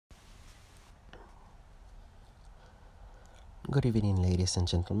Good evening, ladies and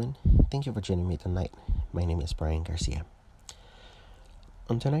gentlemen. Thank you for joining me tonight. My name is Brian Garcia.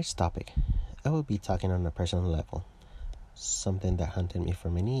 On tonight's topic, I will be talking on a personal level, something that haunted me for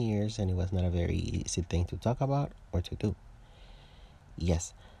many years and it was not a very easy thing to talk about or to do.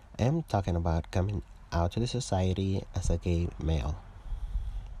 Yes, I am talking about coming out to the society as a gay male.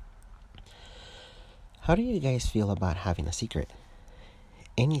 How do you guys feel about having a secret?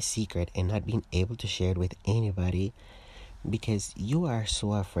 Any secret and not being able to share it with anybody because you are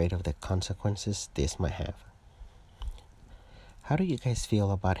so afraid of the consequences this might have. How do you guys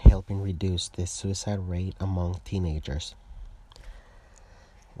feel about helping reduce the suicide rate among teenagers?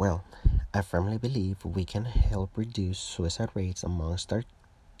 Well, I firmly believe we can help reduce suicide rates amongst our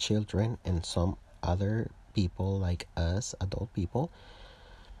children and some other people like us, adult people.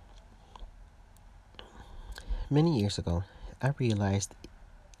 Many years ago, I realized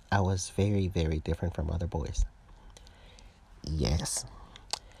I was very, very different from other boys. Yes,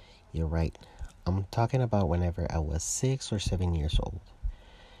 you're right. I'm talking about whenever I was 6 or 7 years old.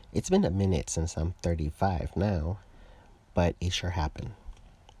 It's been a minute since I'm 35 now, but it sure happened.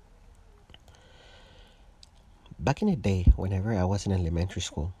 Back in the day, whenever I was in elementary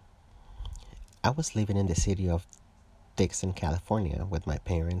school, I was living in the city of Dixon, California with my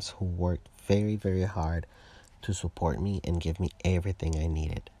parents who worked very, very hard to support me and give me everything I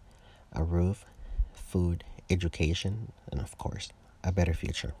needed. A roof, food, education, and of course, a better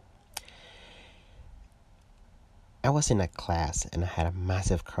future. I was in a class and I had a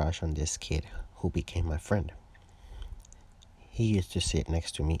massive crush on this kid who became my friend. He used to sit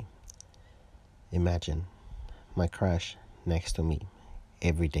next to me. Imagine my crush next to me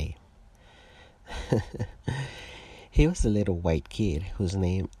every day. He was a little white kid whose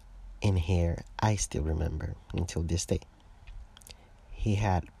name and hair I still remember until this day. He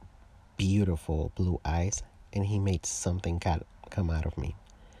had beautiful blue eyes and he made something come out of me.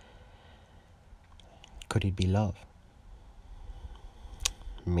 Could it be love?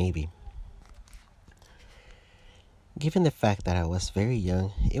 Maybe. Given the fact that I was very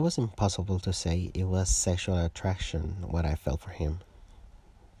young, it was impossible to say it was sexual attraction what I felt for him.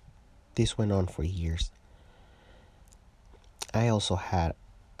 This went on for years. I also had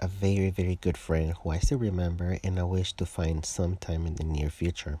a very, very good friend who I still remember and I wish to find sometime in the near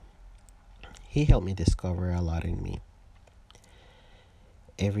future. He helped me discover a lot in me.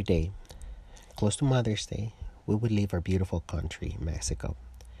 Every day, close to Mother's Day, we would leave our beautiful country, Mexico,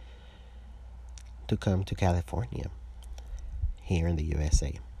 to come to California, here in the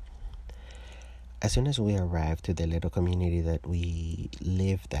USA. As soon as we arrived to the little community that we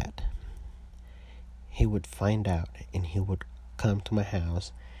lived at, he would find out and he would come to my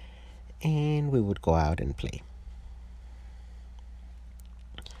house and we would go out and play.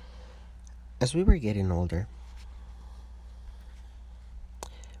 As we were getting older,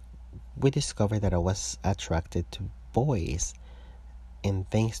 we discovered that I was attracted to boys, and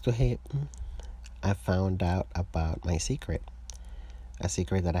thanks to him, I found out about my secret, a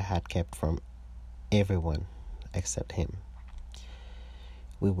secret that I had kept from everyone except him.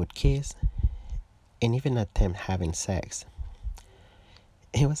 We would kiss and even attempt having sex.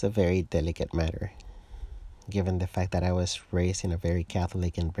 It was a very delicate matter, given the fact that I was raised in a very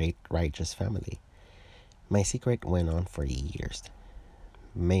Catholic and righteous family. My secret went on for years,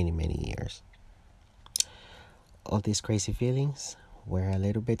 many, many years. All these crazy feelings were a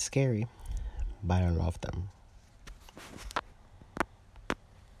little bit scary, but I loved them.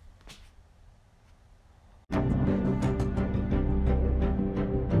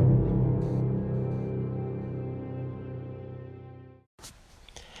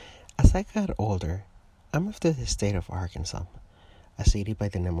 As I got older, I moved to the state of Arkansas, a city by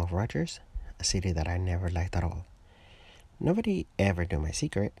the name of Rogers, a city that I never liked at all. Nobody ever knew my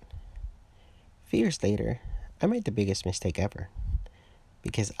secret. A few years later, I made the biggest mistake ever,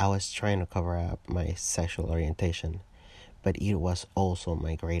 because I was trying to cover up my sexual orientation, but it was also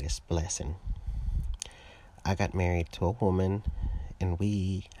my greatest blessing. I got married to a woman, and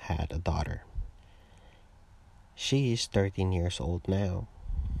we had a daughter. She is 13 years old now,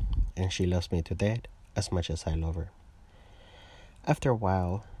 and she loves me to death as much as I love her. After a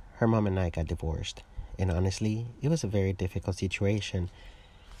while, her mom and I got divorced, and honestly, it was a very difficult situation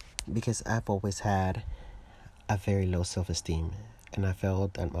because I've always had a very low self-esteem, and I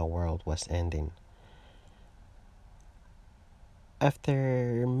felt that my world was ending.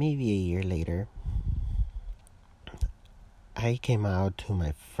 After maybe a year later, I came out to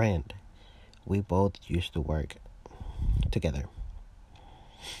my friend. We both used to work together.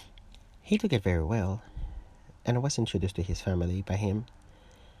 He took it very well, and I was introduced to his family by him.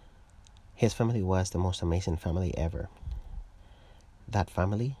 His family was the most amazing family ever. that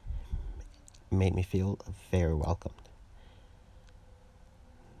family made me feel very welcomed.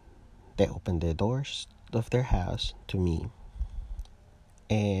 They opened the doors of their house to me,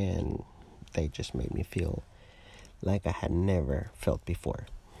 and they just made me feel like I had never felt before.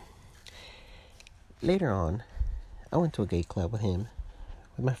 Later on, I went to a gay club with him,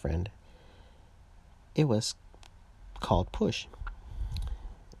 with my friend. It was called Push.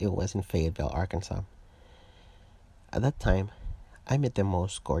 It was in Fayetteville, Arkansas. At that time, I met the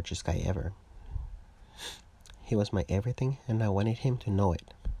most gorgeous guy ever. He was my everything, and I wanted him to know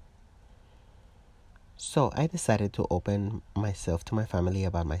it. So I decided to open myself to my family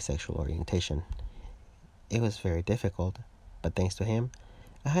about my sexual orientation. It was very difficult, but thanks to him,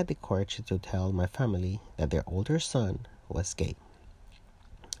 I had the courage to tell my family that their older son was gay.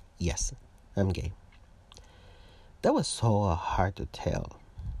 Yes, I'm gay. That was so hard to tell.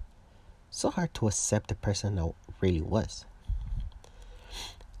 So hard to accept the person I really was.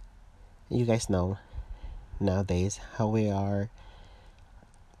 You guys know nowadays how we are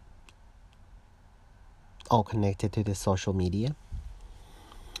all connected to the social media.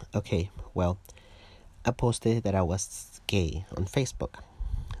 Okay, well, I posted that I was gay on Facebook.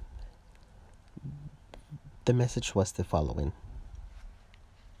 The message was the following.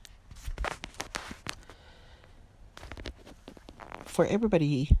 For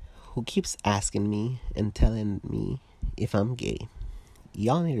everybody who keeps asking me and telling me if I'm gay,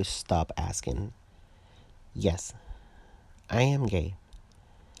 y'all need to stop asking. Yes, I am gay.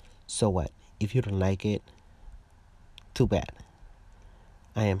 So what? If you don't like it, too bad.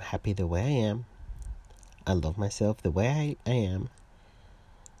 I am happy the way I am. I love myself the way I am.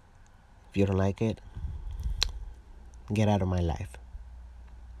 If you don't like it, get out of my life.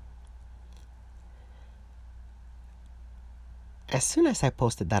 As soon as I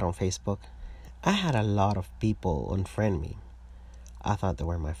posted that on Facebook, I had a lot of people unfriend me. I thought they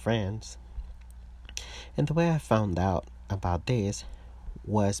were my friends. And the way I found out about this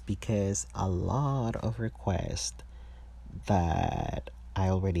was because a lot of requests that I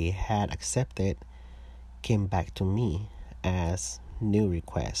already had accepted came back to me as new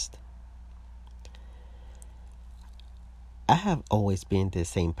requests. I have always been the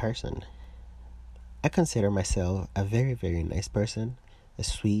same person. I consider myself a very, very nice person, a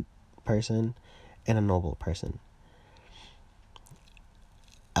sweet person, and a noble person.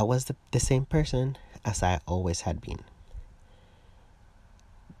 I was the same person as I always had been.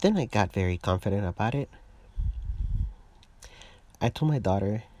 Then I got very confident about it. I told my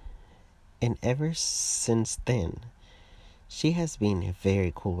daughter, and ever since then, she has been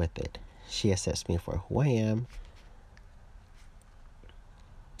very cool with it. She accepts me for who I am.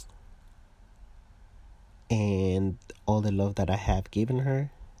 And all the love that I have given her,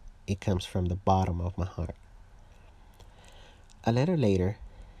 it comes from the bottom of my heart. A little later,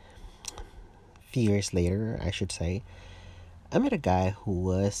 few years later, I should say, I met a guy who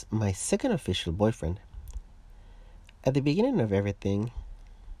was my second official boyfriend. At the beginning of everything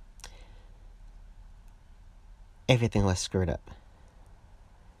was screwed up.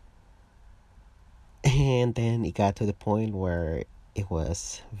 And then it got to the point where it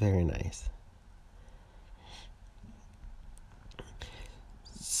was very nice.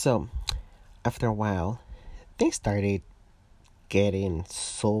 So, after a while, things started getting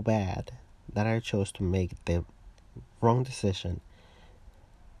so bad that I chose to make the wrong decision.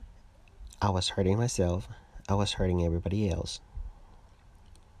 I was hurting myself. I was hurting everybody else.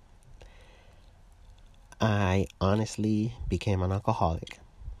 I honestly became an alcoholic.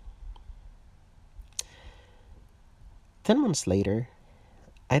 10 months later,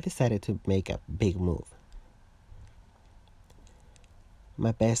 I decided to make a big move.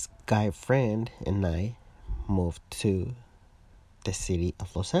 My best guy friend and I moved to the city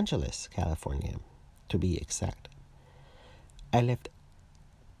of Los Angeles, California, to be exact. I left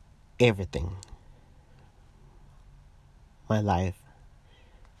everything. My life,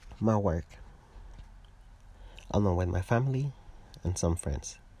 my work, along with my family and some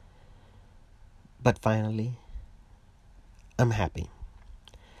friends. But finally, I'm happy.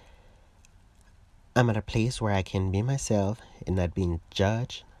 I'm at a place where I can be myself and not being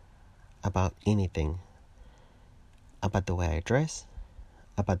judged about anything. About the way I dress,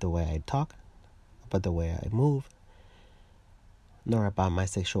 about the way I talk, about the way I move, nor about my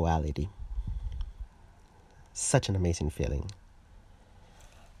sexuality. Such an amazing feeling.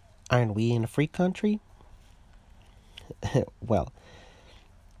 Aren't we in a free country? Well,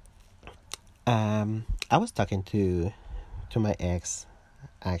 I was talking to my ex,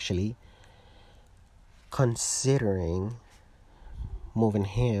 actually, considering moving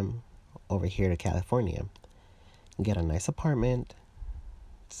him over here to California, get a nice apartment,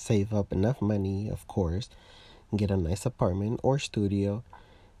 save up enough money, of course, get a nice apartment or studio,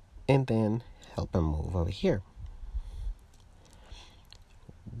 and then help him move over here.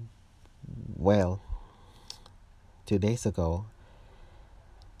 Well, 2 days ago,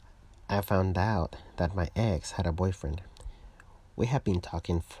 I found out that my ex had a boyfriend. We have been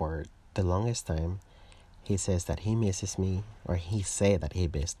talking for the longest time. He says that he misses me, or he said that he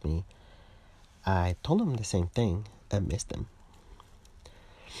missed me. I told him the same thing. I missed him.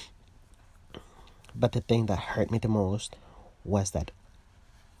 But the thing that hurt me the most was that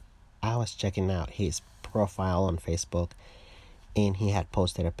I was checking out his profile on Facebook, and he had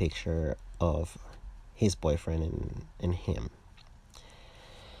posted a picture of his boyfriend and him.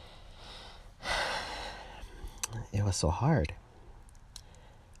 It was so hard.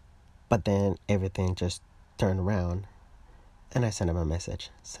 But then everything just turned around, and I sent him a message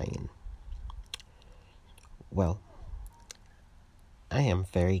saying, well, I am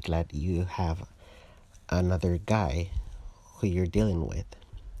very glad you have another guy who you're dealing with.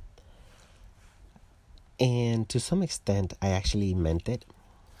 And to some extent, I actually meant it.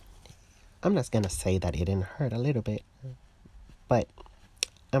 I'm not gonna say that it didn't hurt a little bit, but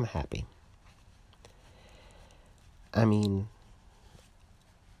I'm happy. I mean,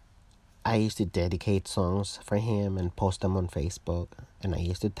 I used to dedicate songs for him and post them on Facebook, and I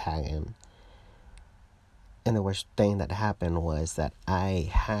used to tag him. And the worst thing that happened was that I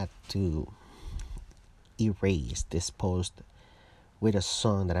had to erase this post with a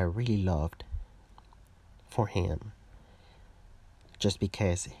song that I really loved for him, just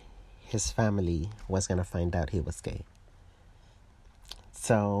because his family was gonna find out he was gay.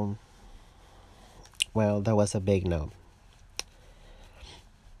 So, well, that was a big no.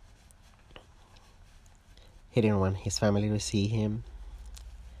 He didn't want his family to see him.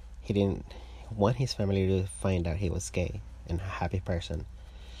 He didn't want his family to find out he was gay and a happy person.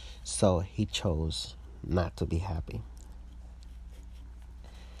 So he chose not to be happy.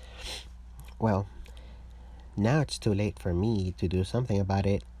 Well, now it's too late for me to do something about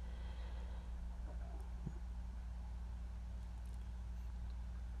it.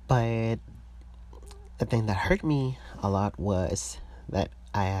 But the thing that hurt me a lot was that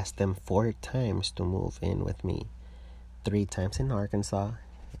I asked them 4 times to move in with me. 3 times in Arkansas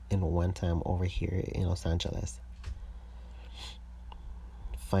and 1 time over here in Los Angeles.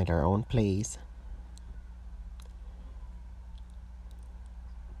 Find our own place.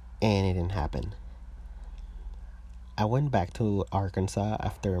 And it didn't happen. I went back to Arkansas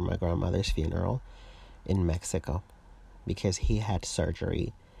after my grandmother's funeral in Mexico because he had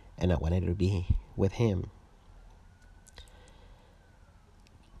surgery and I wanted to be with him.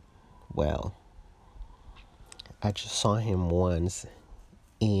 Well, I just saw him once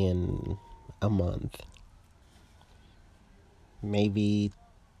in a month. Maybe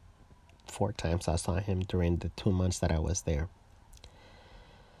 4 times I saw him during the 2 months that I was there.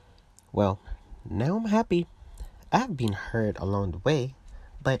 Well, now I'm happy. I've been hurt along the way,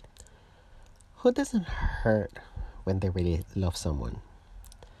 but who doesn't hurt when they really love someone?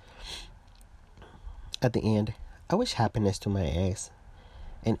 At the end, I wish happiness to my ex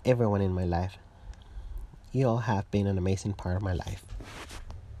and everyone in my life. You all have been an amazing part of my life.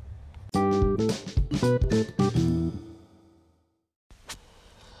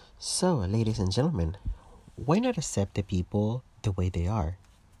 So, ladies and gentlemen, why not accept the people the way they are?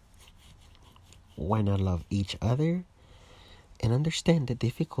 Why not love each other and understand the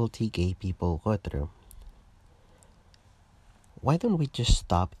difficulty gay people go through? Why don't we just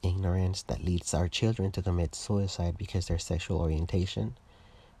stop ignorance that leads our children to commit suicide because their sexual orientation,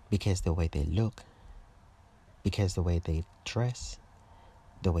 because the way they look, because the way they dress,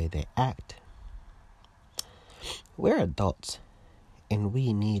 the way they act? We're adults, and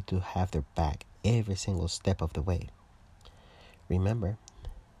we need to have their back every single step of the way. Remember,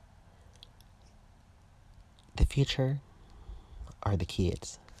 the future are the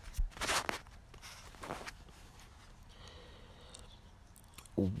kids.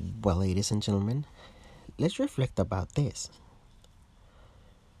 Well, ladies and gentlemen, let's reflect about this.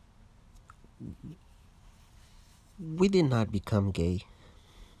 We did not become gay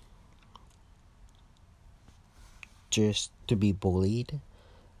just to be bullied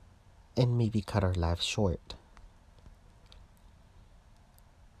and maybe cut our lives short.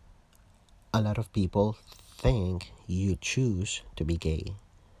 A lot of people think you choose to be gay,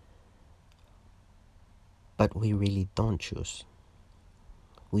 but we really don't choose.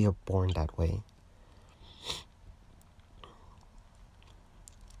 We are born that way.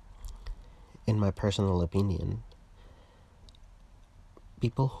 In my personal opinion,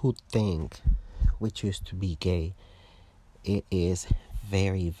 people who think we choose to be gay, it is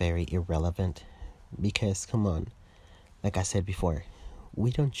very, very irrelevant because, come on, like I said before,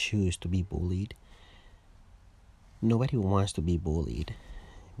 we don't choose to be bullied. Nobody wants to be bullied.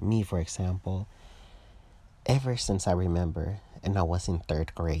 Me, for example, ever since I remember, and I was in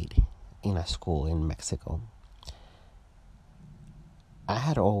third grade in a school in Mexico, I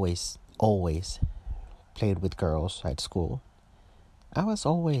had always played with girls at school. I was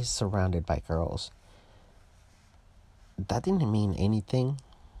always surrounded by girls. That didn't mean anything.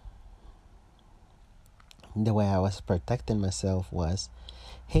 The way I was protecting myself was,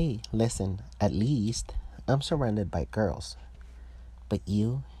 hey, listen, at least I'm surrounded by girls. But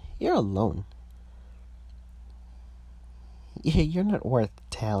you're alone. You're not worth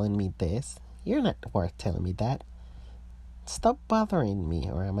telling me this. You're not worth telling me that. Stop bothering me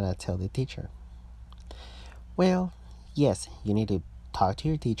or I'm gonna tell the teacher. Well, yes, you need to talk to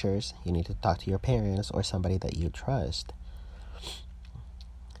your teachers, you need to talk to your parents or somebody that you trust.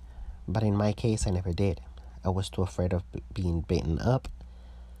 But in my case, I never did. I was too afraid of being beaten up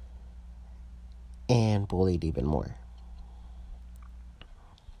and bullied even more.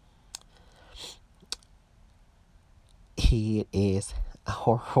 It is a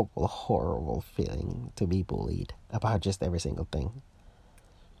horrible, horrible feeling to be bullied about just every single thing.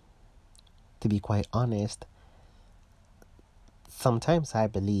 To be quite honest, sometimes I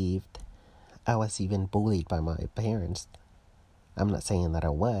believed I was even bullied by my parents. I'm not saying that I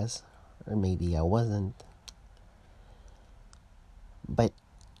was, or maybe I wasn't. But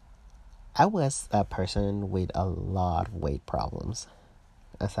I was a person with a lot of weight problems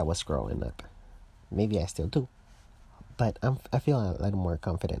as I was growing up. Maybe I still do. But I feel a little more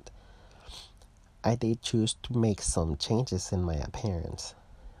confident. I did choose to make some changes in my appearance.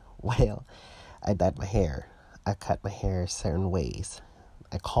 Well, I dyed my hair. I cut my hair certain ways.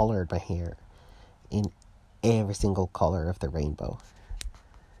 I colored my hair in every single color of the rainbow.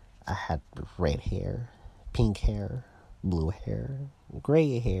 I had red hair, pink hair, blue hair,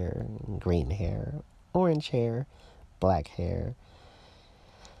 gray hair, green hair, orange hair, black hair.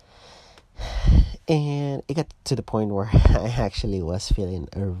 And it got to the point where I actually was feeling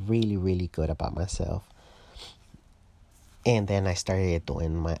really, really good about myself. And then I started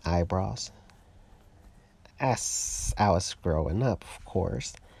doing my eyebrows. As I was growing up, of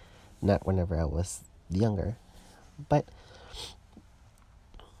course. Not whenever I was younger. But,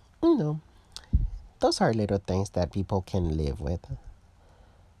 those are little things that people can live with.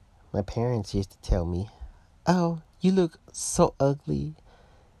 My parents used to tell me, oh, you look so ugly.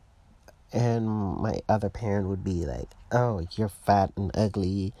 And my other parent would be like, oh, you're fat and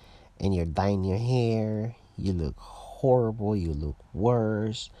ugly and you're dyeing your hair. You look horrible. You look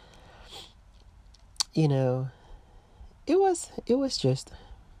worse. It was just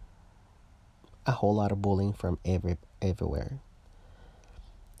a whole lot of bullying from everywhere.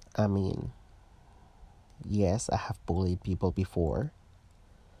 I mean, yes, I have bullied people before.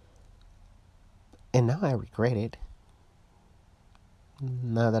 And now I regret it.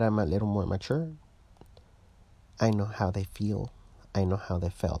 Now that I'm a little more mature, I know how they feel. I know how they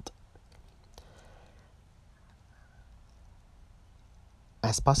felt.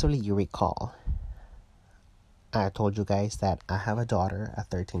 As possibly you recall, I told you guys that I have a daughter, a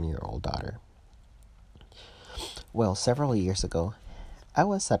 13-year-old daughter. Well, several years ago, I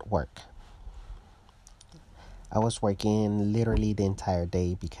was at work. I was working literally the entire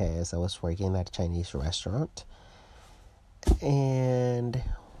day because I was working at a Chinese restaurant. And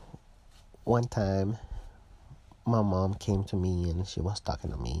one time, my mom came to me and she was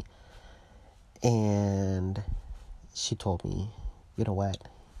talking to me. And she told me, you know what?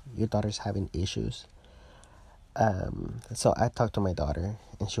 Your daughter's having issues. So I talked to my daughter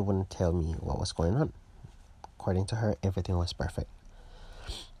and she wouldn't tell me what was going on. According to her, everything was perfect.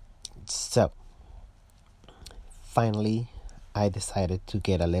 So, finally, I decided to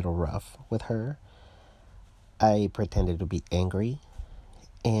get a little rough with her. I pretended to be angry,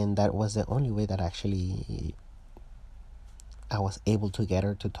 and that was the only way that actually I was able to get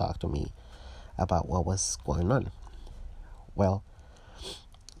her to talk to me about what was going on. Well,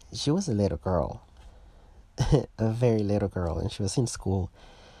 she was a little girl, a very little girl, and she was in school.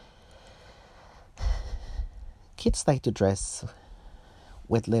 Kids like to dress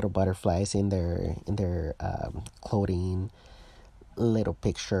with little butterflies in their clothing, little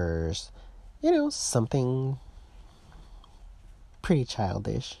pictures, something pretty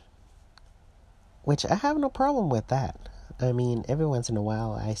childish, which I have no problem with that. I mean, every once in a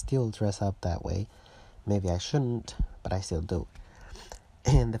while I still dress up that way. Maybe I shouldn't, but I still do.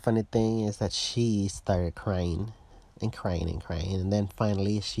 And the funny thing is that she started crying and crying and then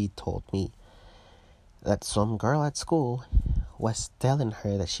finally she told me that some girl at school was telling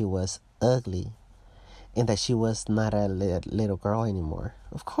her that she was ugly and that she was not a little girl anymore.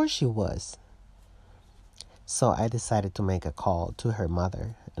 Of course she was. So I decided to make a call to her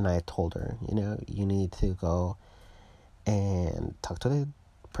mother, and I told her, you need to go and talk to the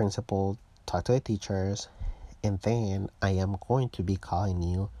principal, talk to the teachers, and then I am going to be calling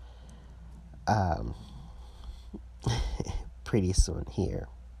you pretty soon here.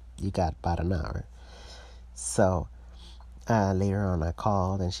 You got about an hour. So later on I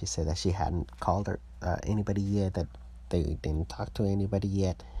called, and she said that she hadn't called her anybody yet, that they didn't talk to anybody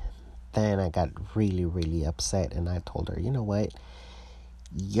yet. Then I got really, really upset, and I told her, you know what?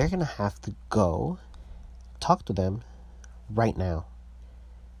 You're going to have to go talk to them right now,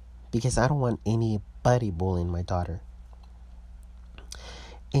 because I don't want anybody bullying my daughter.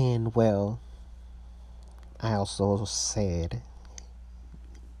 And well, I also said,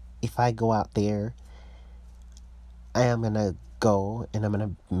 if I go out there, I am going to go and I'm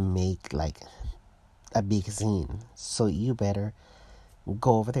going to make like a big scene. So you better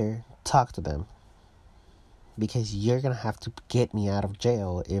go over there, talk to them, because you're going to have to get me out of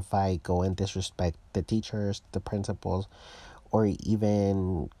jail if I go and disrespect the teachers, the principals, or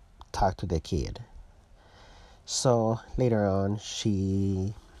even talk to the kid. So later on,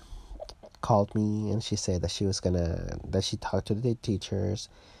 she called me and she said that she talked to the teachers,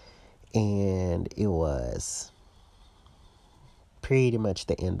 and it was pretty much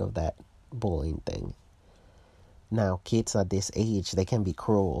the end of that bullying thing. Now, kids at this age, they can be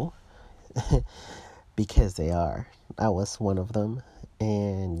cruel because they are. I was one of them,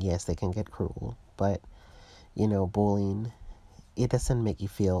 and yes, they can get cruel, but bullying, it doesn't make you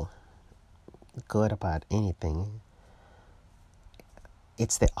feel good about anything.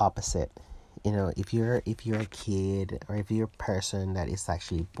 It's the opposite. If you're a kid, or if you're a person that is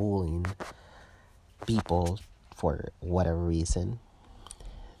actually bullying people for whatever reason,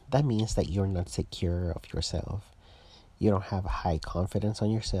 that means that you're not secure of yourself. You don't have high confidence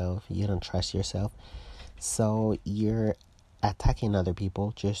on yourself. You don't trust yourself. So you're attacking other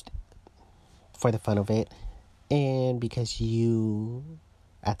people just for the fun of it. And because you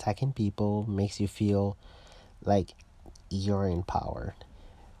attacking people makes you feel like you're in power,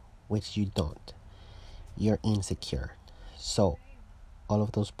 which you don't. You're insecure. So all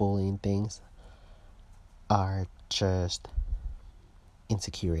of those bullying things are just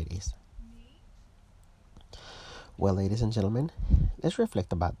insecurities. Well, ladies and gentlemen, let's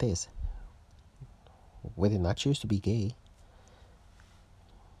reflect about this. We did not choose to be gay.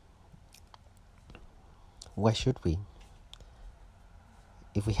 Why should we?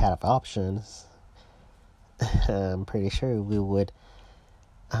 If we had options, I'm pretty sure we would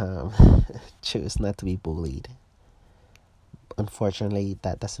choose not to be bullied. Unfortunately,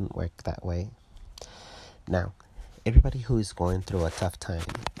 that doesn't work that way. Now, everybody who is going through a tough time,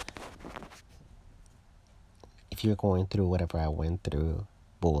 if you're going through whatever I went through,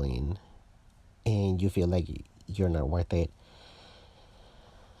 bullying, and you feel like you're not worth it,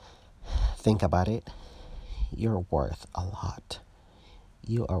 think about it. You're worth a lot.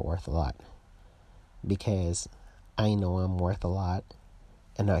 You are worth a lot. Because I know I'm worth a lot,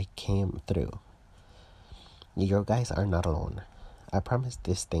 and I came through. You guys are not alone. I promise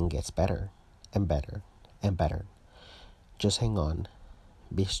this thing gets better and better and better. Just hang on,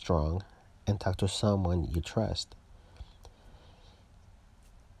 be strong, and talk to someone you trust.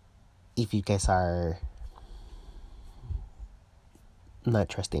 If you guys are not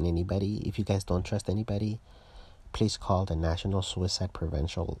trusting anybody, if you guys don't trust anybody, please call the National Suicide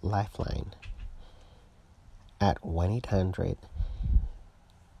Prevention Lifeline at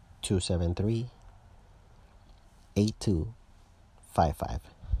 1-800-273-8255.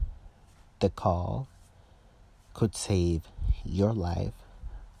 The call could save your life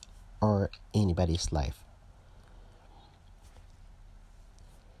or anybody's life.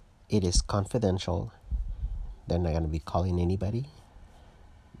 It is confidential. They're not going to be calling anybody,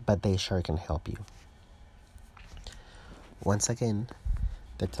 but they sure can help you. Once again,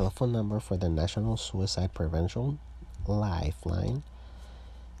 the telephone number for the National Suicide Prevention Lifeline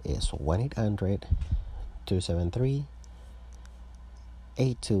is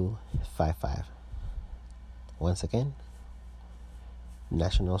 1-800-273-8255. Once again,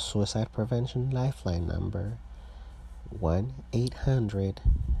 National Suicide Prevention Lifeline number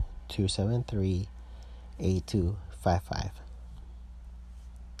 1-800-273-8255.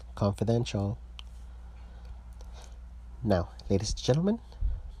 Confidential. Now, ladies and gentlemen,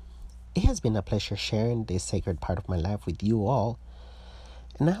 it has been a pleasure sharing this sacred part of my life with you all,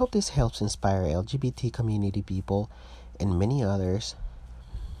 and I hope this helps inspire LGBT community people and many others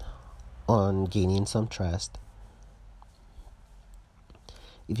on gaining some trust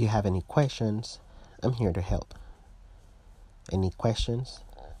If you have any questions, I'm here to help. Any questions,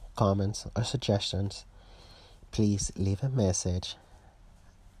 comments, or suggestions, please leave a message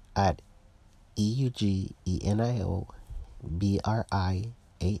at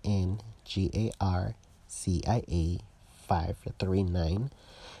EUGENIOBRIANGARCIA539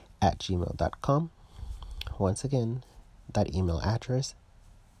 Once again, that email address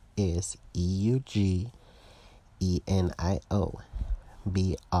is EUGENIOBRIANGARCIA539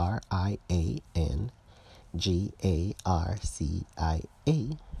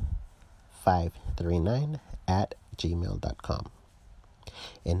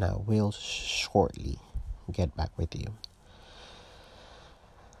 and I will shortly get back with you.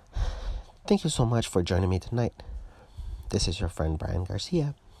 Thank you so much for joining me tonight. This is your friend Brian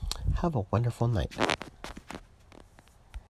Garcia. Have a wonderful night.